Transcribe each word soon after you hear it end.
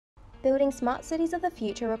Building smart cities of the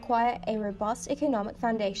future require a robust economic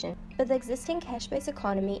foundation, but the existing cash-based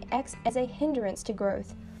economy acts as a hindrance to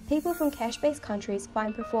growth. People from cash-based countries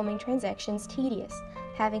find performing transactions tedious.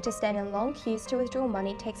 Having to stand in long queues to withdraw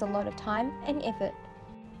money takes a lot of time and effort.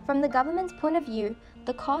 From the government's point of view,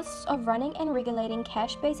 the costs of running and regulating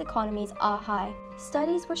cash-based economies are high.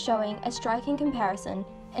 Studies were showing a striking comparison.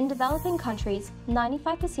 In developing countries,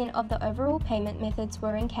 95% of the overall payment methods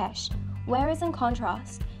were in cash, whereas in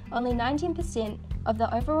contrast, only 19% of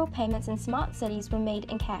the overall payments in smart cities were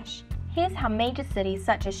made in cash. Here's how major cities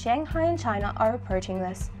such as Shanghai and China are approaching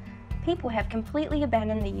this. People have completely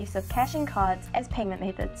abandoned the use of cash and cards as payment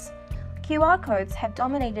methods. QR codes have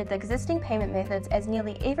dominated the existing payment methods as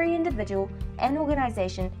nearly every individual and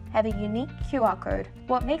organization have a unique QR code.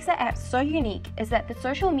 What makes the app so unique is that the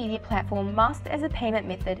social media platform masks as a payment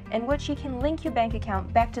method in which you can link your bank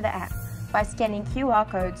account back to the app. By scanning QR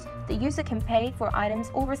codes, the user can pay for items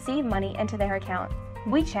or receive money into their account.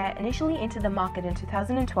 WeChat, initially entered the market in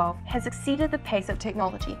 2012, has exceeded the pace of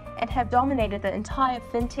technology and have dominated the entire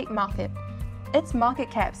fintech market. Its market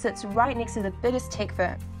cap sits right next to the biggest tech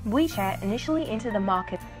firm. WeChat initially entered the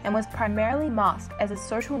market and was primarily masked as a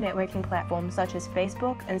social networking platform such as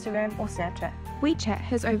Facebook, Instagram, or Snapchat. WeChat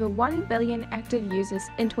has over 1 billion active users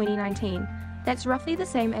in 2019. That's roughly the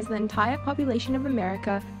same as the entire population of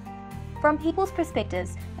America. From people's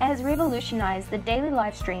perspectives, it has revolutionized the daily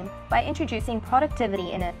live stream by introducing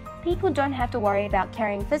productivity in it. People don't have to worry about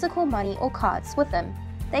carrying physical money or cards with them.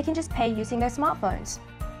 They can just pay using their smartphones.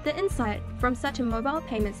 The insight from such a mobile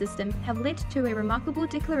payment system have led to a remarkable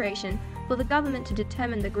declaration for the government to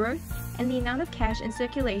determine the growth and the amount of cash in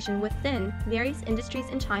circulation within various industries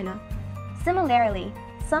in China. Similarly,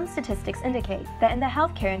 some statistics indicate that in the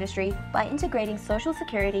healthcare industry, by integrating social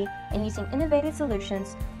security and using innovative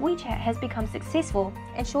solutions, WeChat has become successful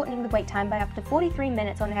in shortening the wait time by up to 43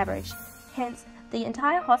 minutes on average. Hence, the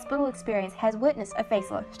entire hospital experience has witnessed a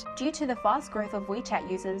facelift. Due to the fast growth of WeChat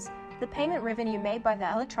users, the payment revenue made by the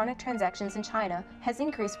electronic transactions in China has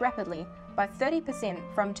increased rapidly by 30%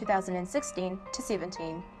 from 2016 to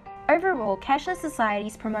 17. Overall, cashless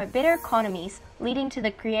societies promote better economies, leading to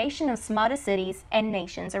the creation of smarter cities and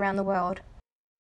nations around the world.